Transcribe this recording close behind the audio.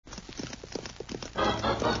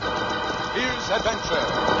adventure.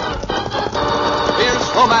 Here's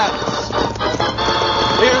romance.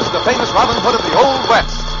 Here's the famous Robin Hood of the Old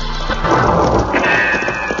West.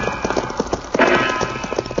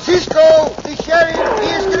 Cisco, the sheriff, he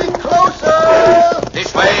is getting closer.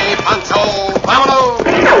 This way, Pancho. Vámonos.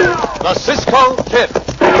 The Cisco Kid.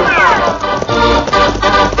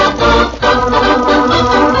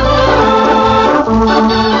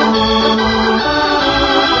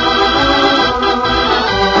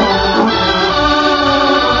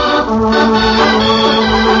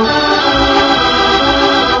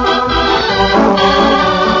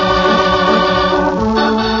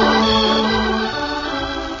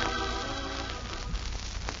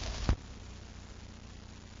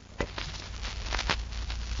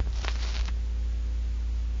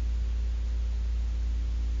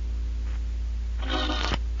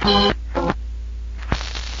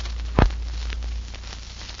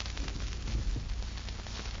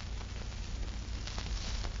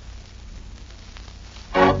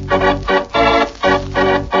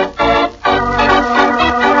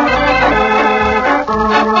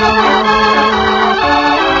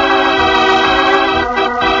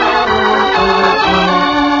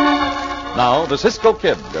 Now, the Cisco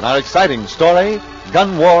Kid in our exciting story,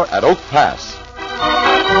 Gun War at Oak Pass.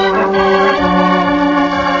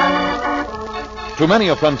 To many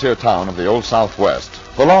a frontier town of the old Southwest,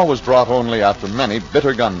 the law was brought only after many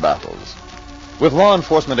bitter gun battles. With law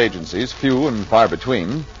enforcement agencies few and far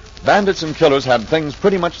between, bandits and killers had things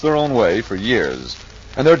pretty much their own way for years,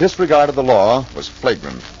 and their disregard of the law was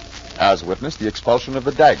flagrant, as witnessed the expulsion of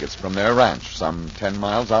the Daggets from their ranch some 10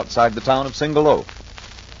 miles outside the town of Single Oak.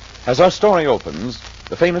 As our story opens,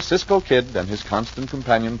 the famous Cisco Kid and his constant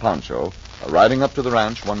companion Pancho are riding up to the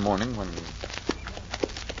ranch one morning when...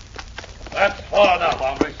 That's far enough,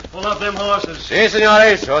 hombres. Pull up them horses. Sí,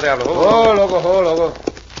 señores. Oh, diablo. Oh, loco.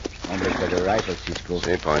 Hombre, for the rifle, Cisco.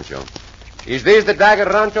 Sí, Pancho. Is this the Daggett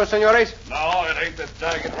Rancho, señores? No, it ain't the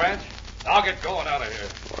Daggett Ranch. I'll get going out of here.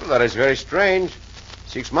 Well, that is very strange.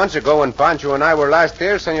 6 months ago, when Pancho and I were last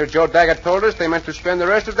here, Senor Joe Daggett told us they meant to spend the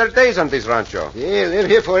rest of their days on this rancho. Yeah, live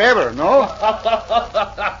here forever, no?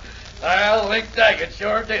 Well, Link Daggett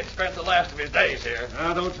sure did spend the last of his days here.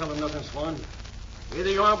 Now, don't tell him nothing, Swan. Either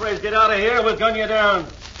you hombres get out of here or we'll gun you down.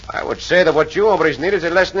 I would say that what you hombres need is a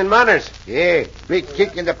lesson in manners. Yeah, big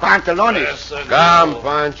kick in the pantalones. Yes, senor. Come,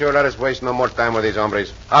 Pancho, let us waste no more time with these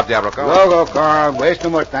hombres. Up, Diablo, come. Go, come. Waste no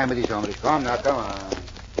more time with these hombres. Come now, come on.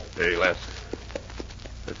 Hey, Les.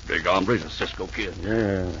 This big hombre's a Cisco Kid.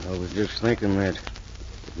 Yeah, I was just thinking that.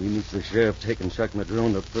 If we meet the sheriff taking Chuck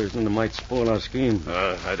Madrone to prison, it might spoil our scheme.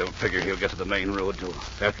 I don't figure he'll get to the main road till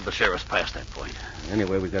after the sheriff's past that point.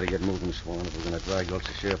 Anyway, we got to get moving, Swan, if we're going to drag out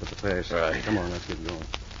the sheriff at the pass. Right. Come on, let's get going.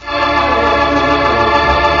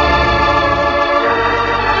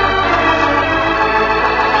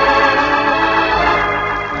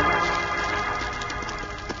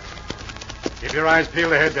 Keep your eyes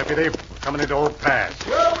peeled ahead, Deputy. We're coming into Oak Pass.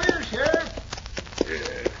 Well, we're Sheriff.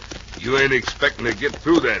 Yeah. You ain't expecting to get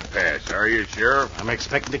through that pass, are you, Sheriff? I'm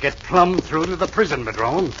expecting to get plumb through to the prison,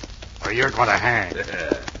 Madrone, or you're going to hang.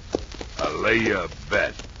 I'll lay you a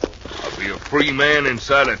bet. I'll be a free man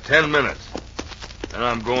inside of 10 minutes. Then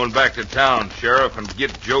I'm going back to town, Sheriff, and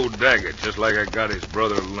get Joe Daggett, just like I got his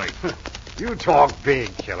brother Link. You talk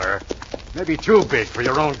big, killer. Maybe too big for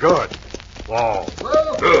your own good. Whoa.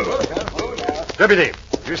 Deputy,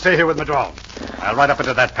 you stay here with Madrone. I'll ride up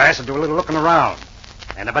into that pass and do a little looking around.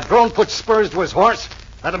 And if Madrone puts spurs to his horse,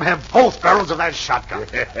 let him have both barrels of that shotgun.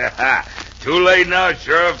 Too late now,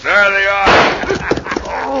 Sheriff. There they are.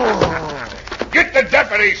 Get the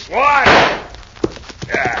deputy, Swan.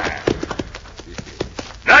 Yeah.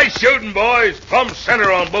 Nice shooting, boys. Plumb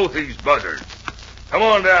center on both these buzzards. Come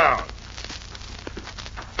on down.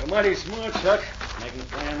 You're mighty smart, Chuck. Making a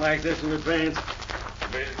plan like this in advance.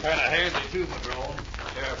 Made it kind of handy, too, Madrone.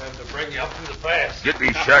 Sheriff has to bring you up to the pass. Get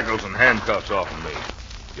these shackles and handcuffs off of me.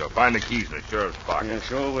 You'll find the keys in the sheriff's pocket. Yeah,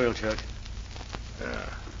 sure will, Chuck. Yeah.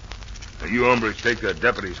 Now, you hombres take the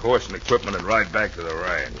deputy's horse and equipment and ride back to the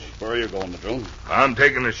ranch. Where are you going, Madrone? I'm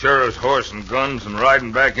taking the sheriff's horse and guns and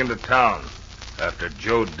riding back into town after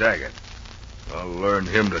Joe Daggett. I'll learn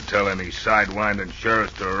him to tell any sidewinding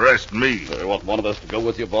sheriffs to arrest me. So you want one of us to go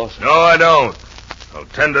with you, boss? No, I don't. I'll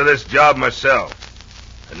tend to this job myself.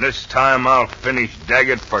 And this time I'll finish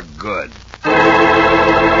Daggett for good.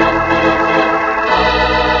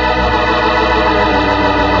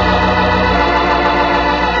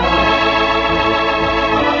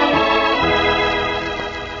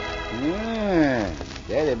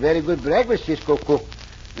 Yeah, that's a very good breakfast, Cisco Cook.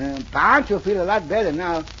 Pancho feel a lot better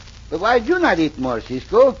now. But why did you not eat more,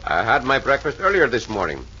 Cisco? I had my breakfast earlier this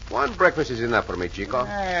morning. One breakfast is enough for me, Chico.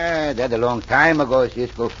 That a long time ago,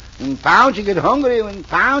 Cisco. When Pancho get hungry,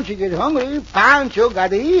 Pancho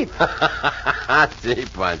gotta eat. See,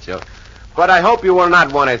 Pancho. But I hope you will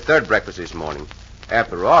not want a third breakfast this morning.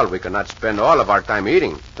 After all, we cannot spend all of our time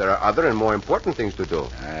eating. There are other and more important things to do.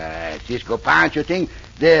 Cisco, Pancho think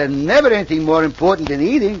there's never anything more important than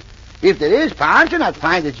eating. If there is, Pancho not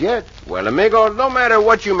find it yet. Well, amigo, no matter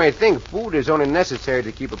what you may think, food is only necessary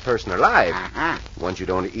to keep a person alive. Once you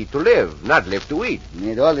don't eat to live, not live to eat.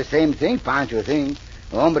 It's all the same thing, Pancho think.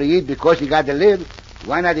 Hombre eat because he got to live.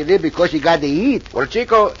 Why not he live because he got to eat? Well,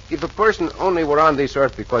 Chico, if a person only were on this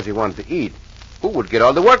earth because he wanted to eat, who would get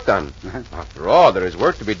all the work done? After all, there is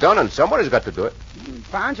work to be done, and someone has got to do it.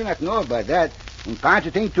 Pancho not know about that. And Pancho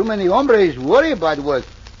think too many hombres worry about work.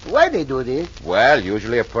 Why they do this? Well,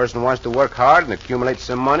 usually a person wants to work hard and accumulate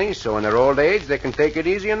some money, so in their old age they can take it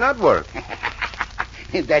easy and not work.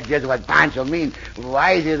 That's just what Pancho means.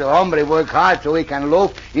 Why does the hombre work hard so he can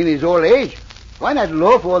loaf in his old age? Why not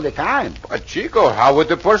loaf all the time? But, Chico, how would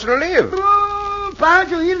the person live? Oh,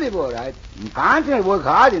 Pancho, he live all right. Pancho work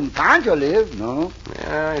hard and Pancho live, no?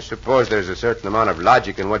 Yeah, I suppose there's a certain amount of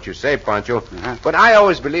logic in what you say, Pancho. But I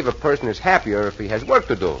always believe a person is happier if he has work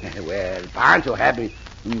to do. Well, Pancho happy.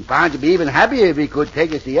 Pancho be even happier if he could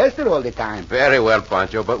take a siesta all the time. Very well,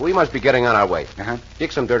 Pancho, but we must be getting on our way.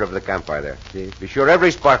 Kick some dirt over the campfire there. Be sure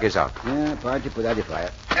every spark is out. Yeah, Pancho, put out the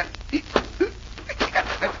fire.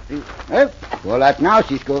 All out now,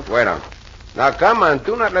 Cisco. Wait on. Now, come on,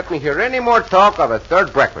 do not let me hear any more talk of a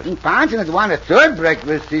third breakfast. Pancho not want a third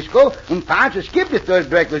breakfast, Cisco. Pancho skip the third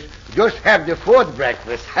breakfast. Just have the fourth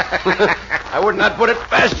breakfast. I would not put it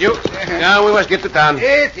past you. Now we must get to town.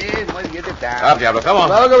 Yes, must get to town. Up, Diablo, come on.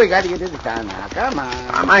 Well, we got to get to the town now. Come on.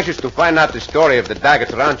 I'm anxious to find out the story of the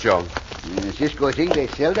Daggett's Rancho. Cisco think they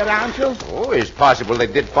sell the rancho? Oh, it's possible they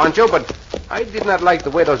did, Pancho, but I did not like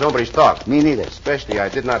the way those hombres talked. Me neither. Especially, I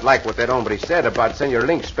did not like what that hombre said about Senor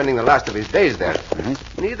Link spending the last of his days there.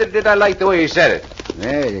 Neither did I like the way he said it.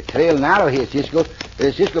 Yeah, the trail narrow here, Cisco.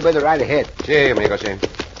 Cisco better ride ahead. Si, amigo, si.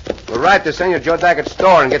 We'll ride to Senor Joe Daggett's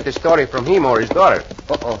store and get the story from him or his daughter.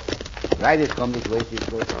 Uh-oh. Riders come this way,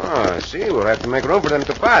 Cisco. Oh, see, we'll have to make room for them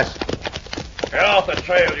to pass. Get off the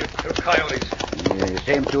trail, you two coyotes.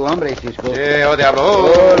 Same two hombres, Cisco. Si, oh, Diablo.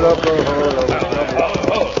 Oh, loco.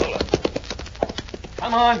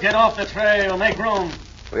 Come on, get off the trail. Make room.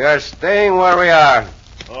 We are staying where we are.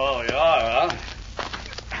 Oh, you are, huh?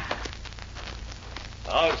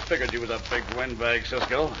 I always figured you was a big windbag,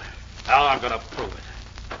 Cisco. Now I'm going to prove it.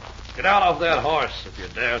 Get down off that horse if you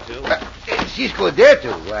dare to. Cisco dare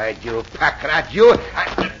to. Why, you pack rat, you.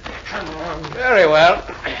 Come on. Very well.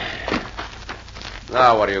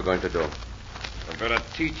 Now what are you going to do? I'm going to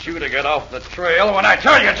teach you to get off the trail when I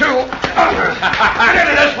tell you to. Get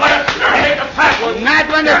into this place. Take the fat one. Not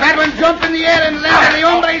when the fat one jump in the air and land on the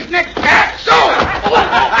hombre's neck. So!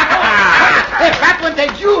 The fat one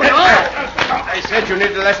takes you, no? I said you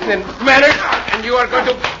need a lesson in manners, and you are going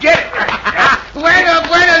to get it. Bueno,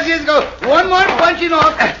 Cisco. One more punching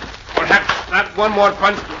off. Perhaps not one more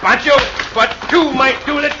punch, Pancho, but two might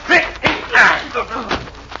do the trick.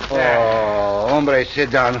 Oh, hombre,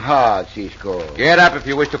 sit down hard, Cisco. Get up if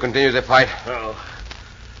you wish to continue the fight. No,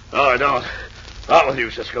 I don't. Not with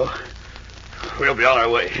you, Cisco. We'll be on our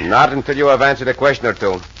way. Not until you have answered a question or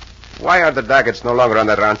two. Why are the Daggetts no longer on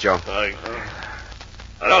that rancho? I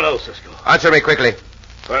don't know, Cisco. Answer me quickly.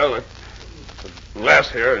 Well,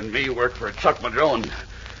 Les here and me work for Chuck Madrone.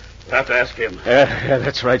 You'll have to ask him. Yeah,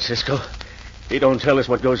 that's right, Cisco. He don't tell us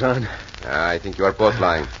what goes on. I think you are both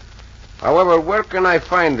lying. However, where can I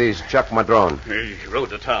find these Chuck Madrone? He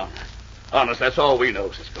rode to town. Honest, that's all we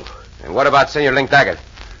know, Cisco. And what about Senor Link Daggett?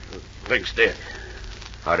 Link's dead.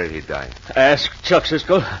 How did he die? Ask Chuck,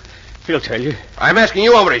 Cisco. He'll tell you. I'm asking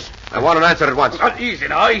you, hombres. I want an answer at once. Easy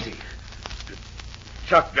now, easy.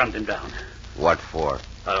 Chuck gunned him down. What for?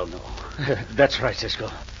 I don't know. That's right,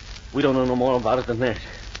 Cisco. We don't know no more about it than that.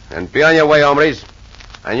 And be on your way, hombres.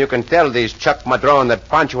 And you can tell these Chuck Madrone that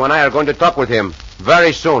Pancho and I are going to talk with him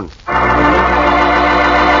very soon.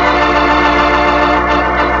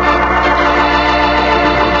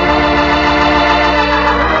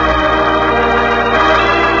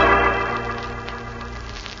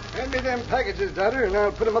 Hand me them packages, Daughter, and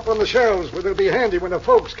I'll put them up on the shelves where they'll be handy when the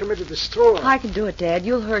folks come into the store. I can do it, Dad.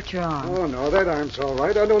 You'll hurt your arm. Oh, no, that arm's all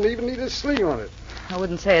right. I don't even need a sling on it. I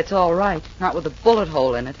wouldn't say it's all right. Not with a bullet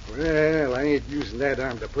hole in it. Well, I ain't using that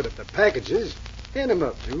arm to put up the packages. Hand them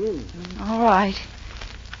up, June. All right.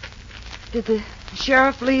 Did the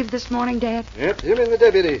sheriff leave this morning, Dad? Yep, him and the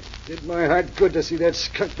deputy. Did my heart good to see that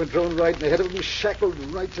skunk Madrone riding ahead of him, shackled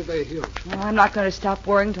right to the hilt. Well, I'm not going to stop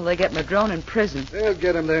worrying till they get Madrone in prison. They'll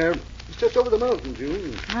get him there. It's just over the mountain,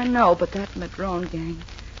 June. I know, but that Madrone gang,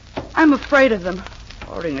 I'm afraid of them.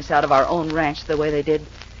 Ordering us out of our own ranch the way they did,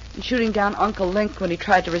 and shooting down Uncle Link when he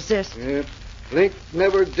tried to resist. Yep. Link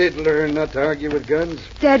never did learn not to argue with guns.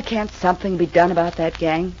 Dad, can't something be done about that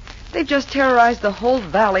gang? They've just terrorized the whole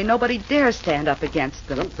valley. Nobody dares stand up against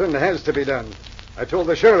them. Something has to be done. I told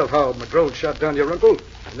the sheriff how Madrone shot down your uncle,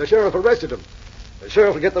 and the sheriff arrested him. The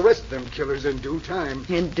sheriff will get the rest of them killers in due time.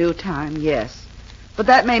 In due time, yes. But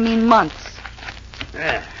that may mean months.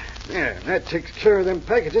 Yeah, that takes care of them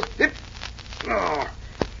packages. Yep. Oh,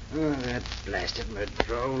 that blasted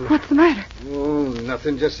Madrone. What's the matter? Oh,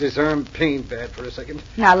 nothing. Just this arm pain bad for a second.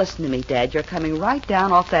 Now, listen to me, Dad. You're coming right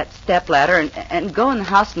down off that step ladder and go in the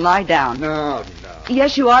house and lie down. No.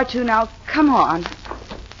 Yes, you are, too. Now, come on.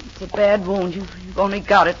 It's a bad wound. You've only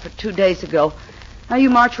got it for 2 days ago. Now, you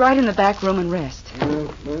march right in the back room and rest.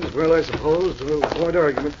 Well, I suppose. To avoid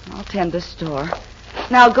argument. I'll tend the store.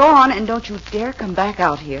 Now, go on, and don't you dare come back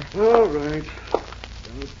out here. All right.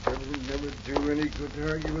 Don't probably never do any good to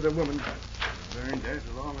argue with a woman. I learned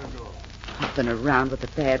that long ago. Hopping around with a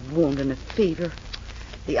bad wound and a fever.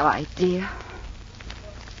 The idea.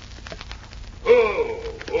 Oh,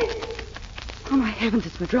 my heavens,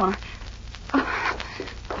 it's Madrone. Oh,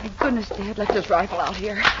 thank goodness Dad left his rifle out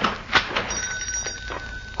here.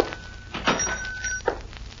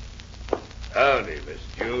 Howdy, Miss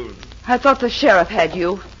June. I thought the sheriff had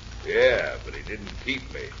you. Yeah, but he didn't keep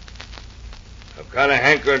me. I'm kind of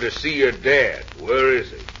hankering to see your dad. Where is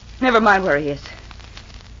he? Never mind where he is.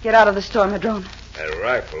 Get out of the store, Madrone. That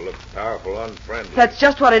rifle looks powerful unfriendly. That's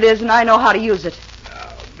just what it is, and I know how to use it. Now,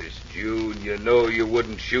 Miss June, you know you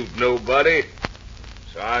wouldn't shoot nobody.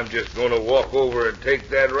 So I'm just going to walk over and take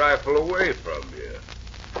that rifle away from you.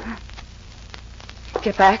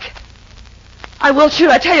 Get back. I will shoot.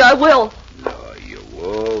 I tell you, I will. No, you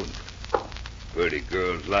won't. Pretty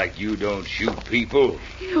girls like you don't shoot people.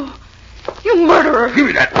 You murderer. Give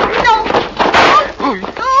me that. No.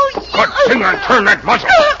 Good thing I turned that muzzle.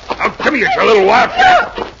 Now, give me it, you little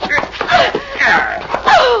wildcat.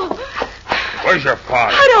 Where's your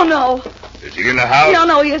father? I don't know. Is he in the house?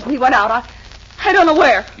 No, he isn't. He went out. I don't know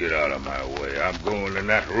where. Get out of my way. I'm going in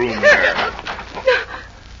that room there.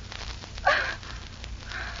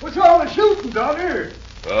 What's all the shooting, Dollar?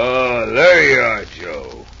 Oh, there you are,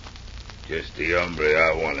 Joe. Just the hombre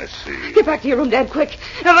I want to see. Get back to your room, Dad, quick.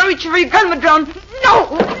 Now, reach for your gun, Madrone. No.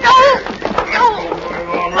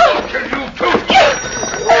 I'll kill you, too.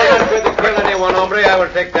 I'm not going to kill anyone, hombre. I will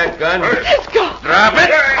take that gun. Cisco. Drop it.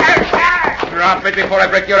 Drop it before I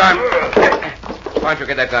break your arm. Why don't you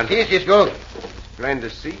get that gun? Here, Cisco. Plain to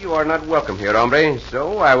see you are not welcome here, hombre.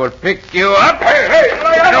 So I will pick you up. Hey,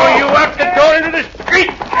 throw you out the door into the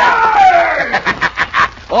street.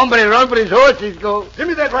 Hombre, run for his horse, Cisco. Give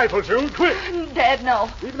me that rifle, June, quick. Dad, no.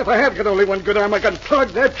 Even if I have got only one good arm, I can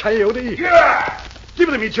plug that coyote. Yeah. Give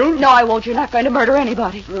it to me, June. No, I won't. You're not going to murder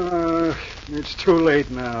anybody. It's too late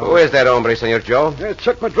now. Who is that hombre, Senor Joe?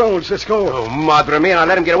 Chuck Madrone, Cisco. Oh, madre mia, now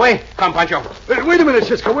let him get away. Come, Pancho. Wait a minute,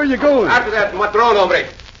 Cisco. Where are you going? After that Madrone, hombre.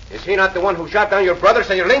 Is he not the one who shot down your brother,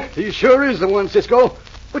 Senor Link? He sure is the one, Cisco.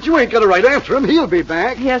 But you ain't got to ride after him. He'll be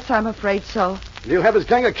back. Yes, I'm afraid so. He'll have his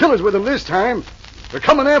gang of killers with him this time. They're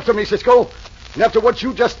coming after me, Cisco. And after what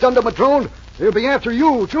you just done to Madrone, they'll be after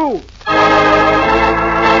you, too.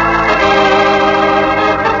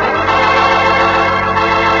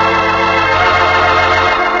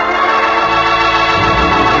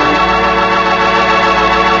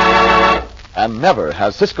 And never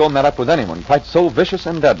has Cisco met up with anyone quite so vicious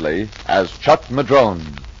and deadly as Chuck Madrone.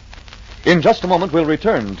 In just a moment, we'll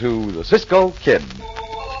return to the Cisco Kid.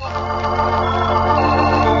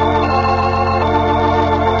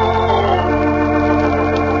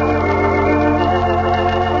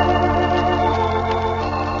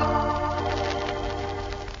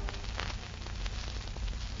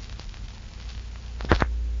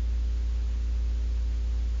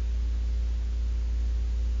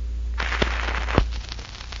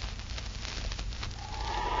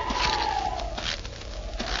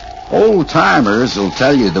 Old-timers will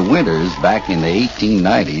tell you the winters back in the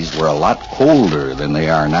 1890s were a lot colder than they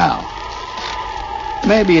are now.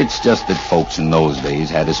 Maybe it's just that folks in those days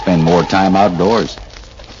had to spend more time outdoors.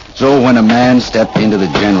 So when a man stepped into the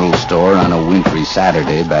general store on a wintry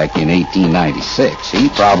Saturday back in 1896, he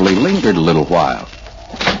probably lingered a little while.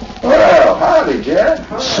 Well, howdy, Jed.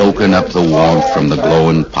 Soaking up the warmth from the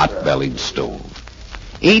glowing pot-bellied stove.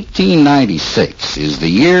 1896 is the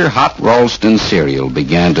year hot Ralston cereal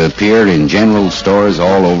began to appear in general stores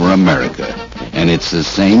all over America. And it's the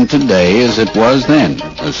same today as it was then,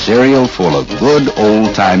 a cereal full of good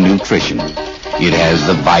old-time nutrition. It has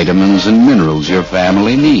the vitamins and minerals your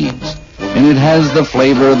family needs. And it has the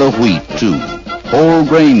flavor of the wheat, too. Whole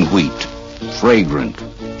grain wheat. Fragrant,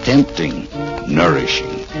 tempting,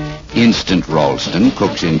 nourishing. Instant Ralston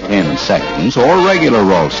cooks in 10 seconds, or regular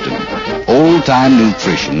Ralston. Old-time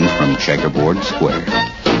nutrition from Checkerboard Square.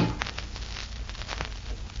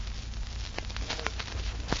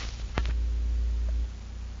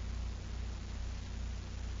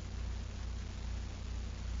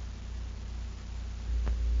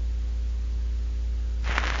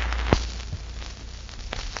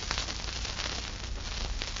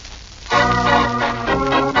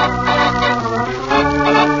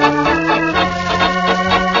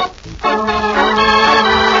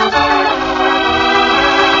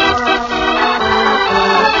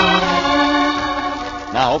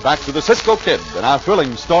 Back to the Cisco Kid and our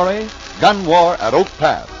thrilling story, Gun War at Oak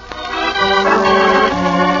Pass.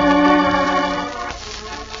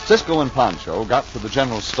 Cisco and Pancho got to the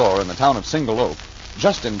general store in the town of Single Oak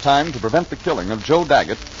just in time to prevent the killing of Joe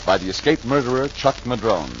Daggett by the escaped murderer Chuck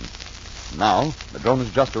Madrone. Now, Madrone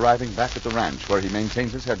is just arriving back at the ranch where he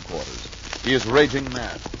maintains his headquarters. He is raging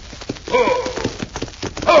mad.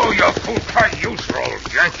 Oh, you fool-cut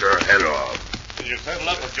useroll. Yank your head off. Did you settle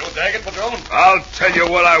up with Joe Daggett, Padrone? I'll tell you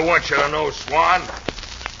what I want you to know, Swan.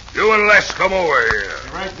 You and Les come over here. Be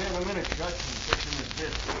right there in a minute, Chuck. I'm fixing this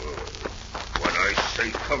bit. When I say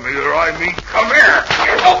come here, I mean come here.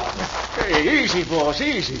 Oh! Hey, easy, boss,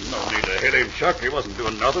 easy. No need to hit him, Chuck. He wasn't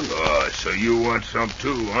doing nothing. So you want some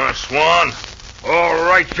too, huh, Swan? All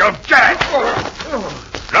right, you get.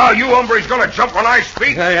 Now you hombres gonna jump when I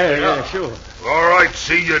speak? Yeah, sure. All right,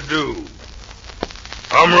 see you do.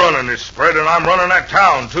 I'm running this spread, and I'm running that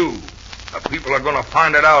town, too. The people are going to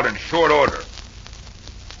find it out in short order.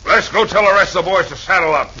 Let's go tell the rest of the boys to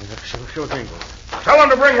saddle up. Yeah, sure thing, boss. Tell them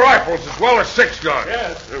to bring rifles as well as 6 guns.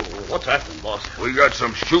 Yeah. What's happening, boss? We got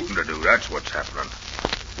some shooting to do, that's what's happening.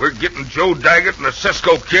 We're getting Joe Daggett and the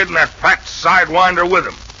Cisco Kid and that fat sidewinder with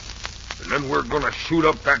him. And then we're going to shoot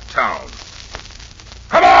up that town.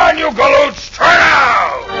 Come on, you galoots, turn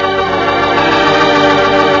out!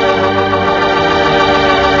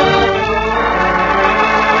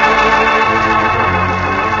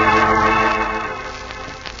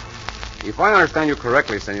 If I understand you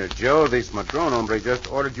correctly, Senor Joe, this Madrone hombre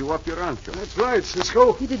just ordered you off your rancho. That's right,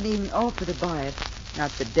 Cisco. He didn't even offer to buy it.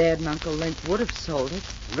 Not that Dad and Uncle Link would have sold it.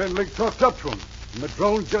 Then Link talked up to him.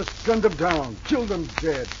 Madrone just gunned him down, killed him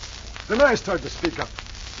dead. Then I started to speak up.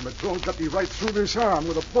 Madrone got me right through this arm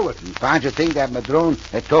with a bullet. Pancho think that Madrone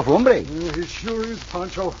a tough hombre? Yeah, he sure is,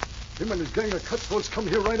 Pancho. Him and his gang of cutthroats come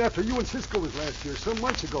here right after you and Cisco was last year, some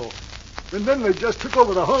months ago. And then they just took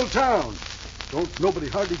over the whole town. Don't nobody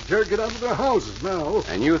hardly dare get out of their houses now.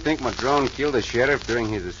 And you think Madrone killed the sheriff during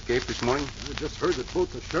his escape this morning? I just heard that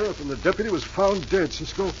both the sheriff and the deputy was found dead,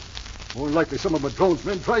 Cisco. More than likely some of Madrone's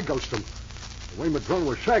men dry-gulched him. The way Madrone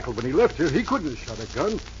was shackled when he left here, he couldn't have shot a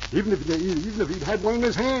gun, even if he'd had one in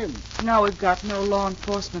his hand. Now we've got no law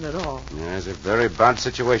enforcement at all. Yeah, it's a very bad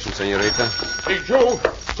situation, Senorita. Hey, Joe,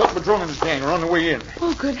 Chuck Madrone and his gang are on the way in.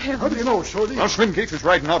 Oh, good heavens. How do you know, Shorty? Well, Slim Gates was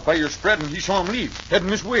riding out by your spread, and he saw him leave, heading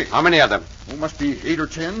this way. How many of them? Oh, must be 8 or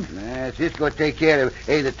 10. Cisco take care of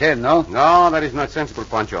 8 or 10, no? No, that is not sensible,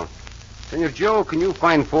 Pancho. Senor Joe, can you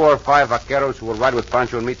find 4 or 5 vaqueros who will ride with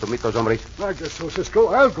Pancho and me to meet those hombres? I guess so, Cisco.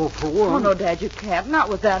 I'll go for one. Oh, no, Dad, you can't. Not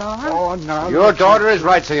with that arm. Oh, no. Your daughter is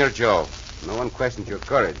right, Senor Joe. No one questions your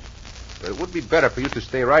courage. But it would be better for you to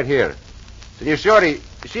stay right here. Senor Shorty,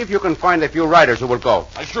 see if you can find a few riders who will go.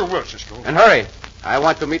 I sure will, Cisco. And hurry. I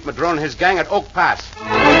want to meet Madrone and his gang at Oak Pass.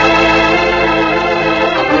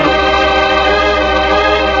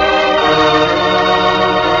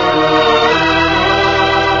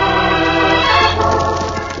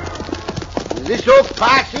 This Oak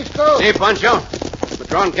Pass, Cisco? See, Pancho? The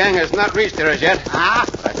Madrone gang has not reached here as yet. Ah?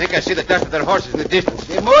 I think I see the dust of their horses in the distance.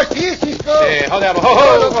 They must here, Cisco. Hey, hold up.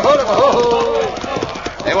 Ho.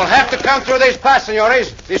 They will have to come through this pass,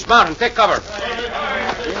 senores. Dismount and take cover.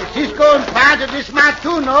 Cisco and Pancho dismount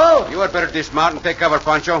too, no? You had better dismount and take cover,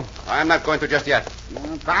 Pancho. I am not going to just yet.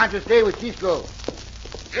 Pancho stay with Cisco.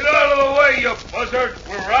 Get out of the way, you buzzard.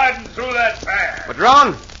 We're riding through that pass.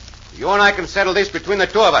 Madrone, you and I can settle this between the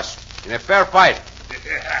two of us in a fair fight.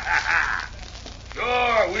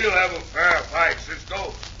 Sure, we'll have a fair fight,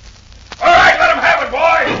 Cisco. All right, let him have it,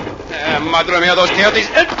 boy. Madre mia, those coyotes.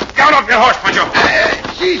 Down off your horse, Pancho.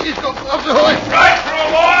 See, Cisco, off the horse. Right through,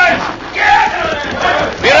 boys. Get!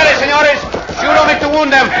 Be ready, senores. Shoot only to wound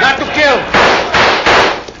wound them, not to kill.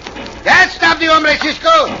 That stop the hombre,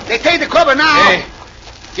 Cisco. They take the cover now. Hey,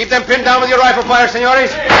 keep them pinned down with your rifle fire, senores.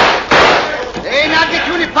 They ain't not get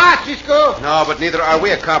you any parts, Cisco. No, but neither are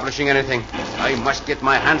we accomplishing anything. I must get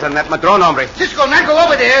my hands on that Madron hombre. Cisco, not go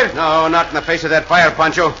over there. No, not in the face of that fire,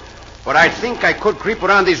 Pancho. But I think I could creep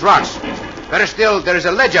around these rocks. Better still, there is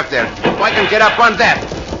a ledge up there. If I can get up on that.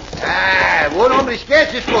 One hombre scared,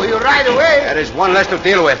 Cisco. He'll ride away. That is one less to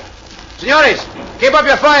deal with. Senores, keep up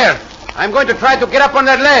your fire. I'm going to try to get up on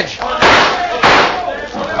that ledge.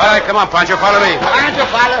 All right, come on, Pancho, follow me. Pancho,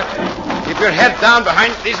 follow. Keep your head down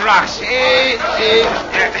behind these rocks.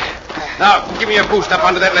 Now, give me your boost up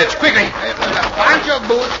onto that ledge, quickly. Pancho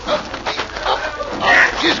boost.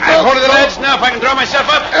 Cisco. I'm holding the ledge now, if I can draw myself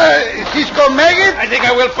up. Cisco, make it? I think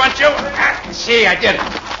I will, Pancho. See, I did.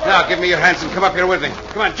 Now, give me your hands and come up here with me.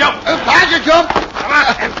 Come on, jump. Pancho, jump. Come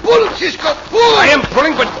on. Pull, Cisco, pull. I am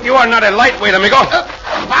pulling, but you are not a lightweight, amigo.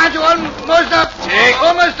 Pancho, almost up. Take.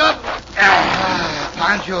 Almost up.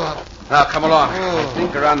 Pancho. Now, come along. I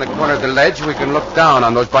think around the corner of the ledge we can look down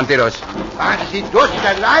on those bandidos. Pancho, see, those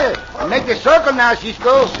that ladder. Make the circle now,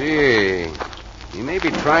 Cisco. See. He may be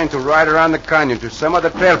trying to ride around the canyon to some other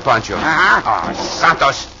trail, Pancho. Oh,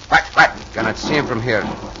 Santos. What? Cannot see him from here.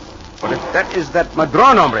 But if that is that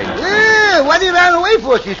Madron hombre. Yeah, what did he run away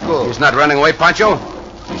for, Cisco? He's not running away, Pancho.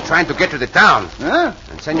 He's trying to get to the town. Huh?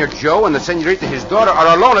 And Senor Joe and the senorita, his daughter,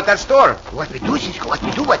 are alone at that store. What we do, Cisco? What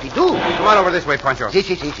we do? Come on over this way, Pancho. See.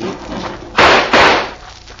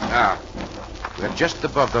 Now, we're just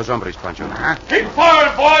above those hombres, Pancho. Keep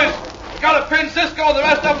firing, boys. We gotta pin Cisco and the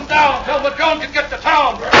rest of them down till Madron can get to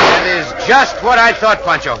town. That is just what I thought,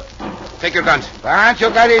 Pancho. Take your guns.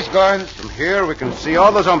 Pancho got his guns. From here, we can see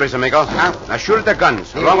all those hombres, amigo. Now shoot at their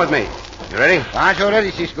guns, along with me. You ready? Pancho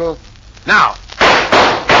ready, Cisco. Now.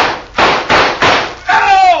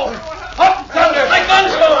 Hello! Up, thunder! My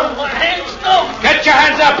gun's going. My hands no. Get your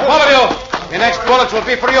hands up, all of you. The next bullets will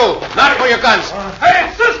be for you, not for your guns.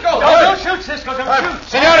 Hey, Cisco! Don't shoot, Cisco. Don't shoot.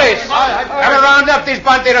 Senores, have a round up these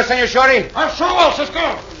bandidos, Senor Shorty. I sure will,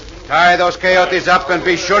 Cisco. Tie those coyotes up and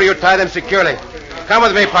be sure you tie them securely. Come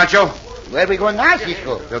with me, Pancho. Where we going now,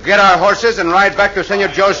 Cisco? We'll get our horses and ride back to Senor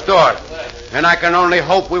Joe's store. And I can only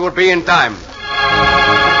hope we will be in time.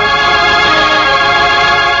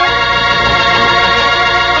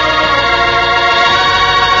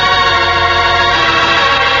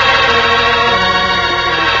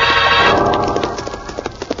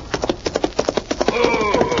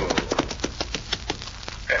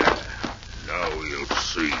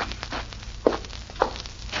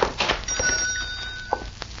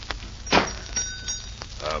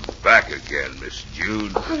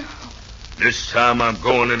 This time I'm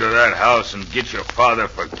going into that house and get your father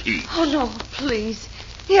for keeps. Oh, no, please.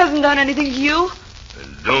 He hasn't done anything to you.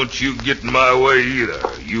 And don't you get in my way either.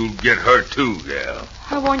 You'll get hurt too, gal.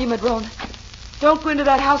 I warn you, Madron. Don't go into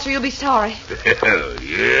that house or you'll be sorry. Hell,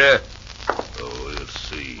 yeah? Oh, we'll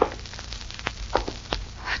see.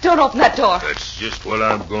 Don't open that door. That's just what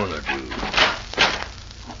I'm going to do.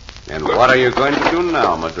 And what are you going to do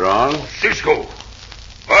now, Madron? Cisco,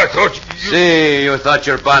 I thought you... See, you thought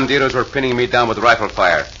your bandidos were pinning me down with rifle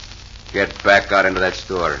fire. Get back out into that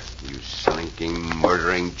store, you slinking,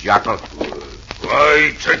 murdering jackal. I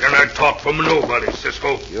ain't taking that talk from nobody,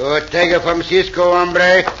 Cisco. You take it from Cisco,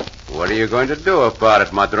 hombre. What are you going to do about it,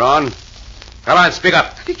 Madron? Come on, speak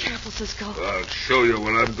up. Be careful, Cisco. I'll show you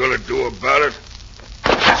what I'm going to do about it.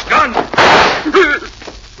 This gun!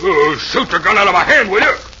 Oh, shoot the gun out of my hand, will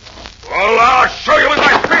you? Well, I'll show you with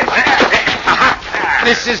my fist.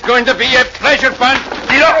 This is going to be a pleasure,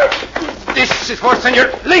 bandito. This is for Senor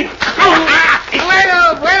Link.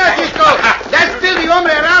 Bueno, Cisco. That's still the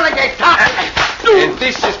hombre around like a top. And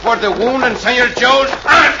this is for the wound in Senor Joe's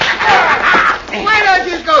arm. Bueno,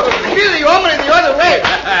 Cisco. Still the hombre the other way.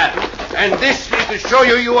 And this is to show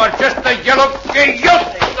you are just a yellow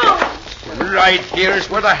coyote. Right here is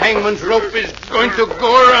where the hangman's rope is going to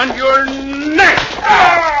go around your neck.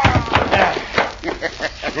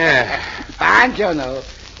 Pancho, no.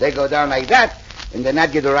 They go down like that, and they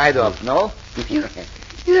not get a ride off, no? You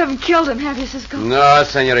haven't killed him, have you, Cisco? No,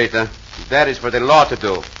 senorita. That is for the law to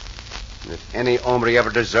do. If any hombre ever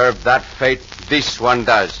deserved that fate, this one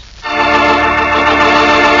does.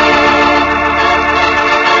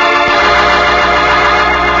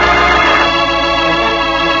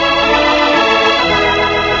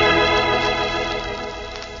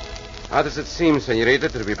 How does it seem, senorita,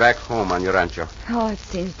 to be back home on your rancho? Oh, it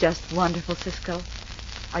seems just wonderful, Cisco.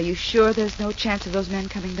 Are you sure there's no chance of those men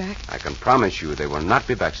coming back? I can promise you they will not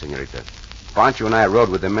be back, senorita. Pancho and I rode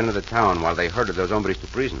with the men of the town while they herded those hombres to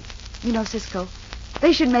prison. You know, Cisco,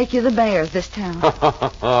 They should make you the mayor of this town.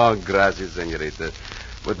 Oh, gracias, senorita.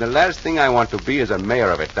 But the last thing I want to be is a mayor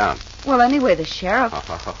of a town. Well, anyway, the sheriff.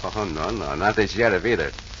 Oh, no, not the sheriff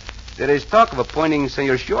either. There is talk of appointing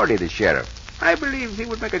Senor Shorty the sheriff. I believe he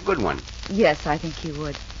would make a good one. Yes, I think he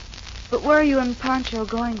would. But where are you and Pancho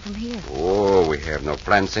going from here? Oh, we have no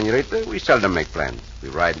plans, senorita. We seldom make plans. We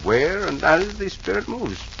ride where and as the spirit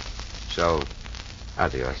moves. So,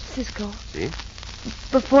 adios. Cisco. See?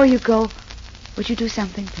 Before you go, would you do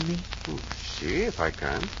something for me? See if I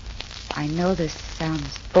can. I know this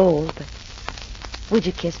sounds bold, but would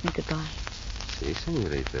you kiss me goodbye? Si,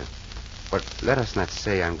 senorita. But let us not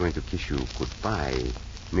say I'm going to kiss you goodbye.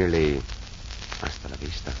 Merely, hasta la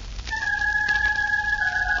vista.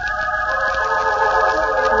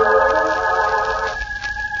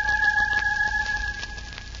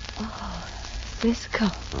 Oh, Cisco.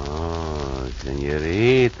 Oh,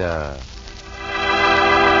 senorita.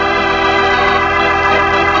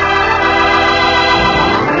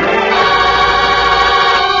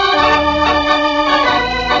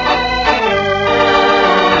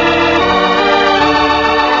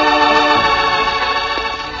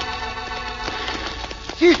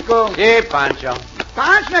 Cisco. Hey, Pancho.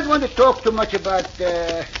 Pancho not want to talk too much about,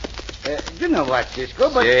 you know what, Cisco,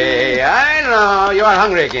 but... Hey, I know. You are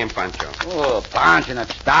hungry again, Pancho. Oh, Pancho not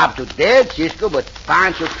starved to death, Cisco, but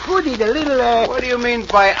Pancho could eat a little, What do you mean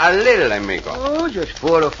by a little, amigo? Oh, just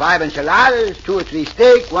 4 or 5 enchiladas, 2 or 3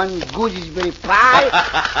 steak, 1 gooseberry pie.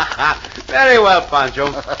 Very well,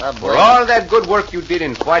 Pancho. For all that good work you did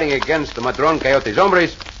in fighting against the Madron Coyotes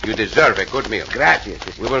hombres, you deserve a good meal. Gracias,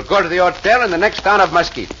 Cisco. We will go to the hotel in the next town of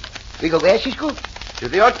Mesquite. We go where, Cisco? To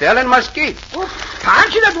the hotel in Mesquite. Oh,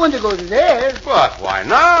 Pancho not want to go there. But why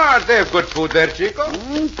not? They have good food there, Chico.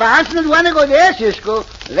 Pancho not want to go there, Cisco.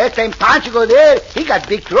 Last time Pancho go there, he got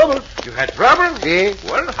big trouble. You had trouble? See?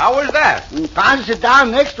 Well, how was that? Pancho sit down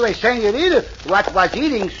next to a senorita what was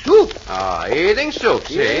eating soup. Eating soup,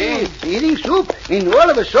 see? Yeah, eating soup. And all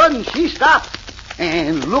of a sudden, she stopped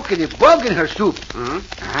and looked at the bug in her soup. Mm-hmm.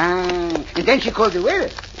 And then she called the waiter.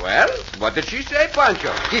 Well, what did she say,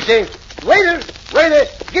 Pancho? She said, waiter,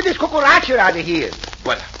 get this cucaracha out of here.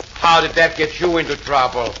 But how did that get you into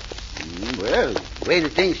trouble? Well, waiter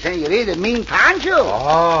thinks senorita mean Pancho.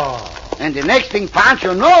 Oh. And the next thing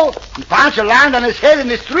Pancho know, Pancho landed on his head in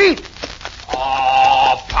the street.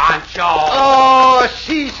 Oh, Pancho. Oh,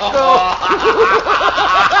 Cisco.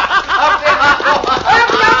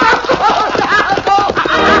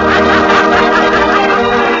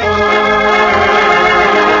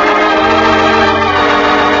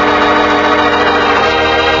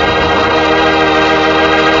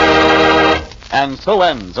 And so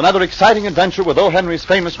ends another exciting adventure with O. Henry's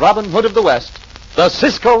famous Robin Hood of the West, the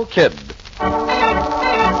Cisco Kid.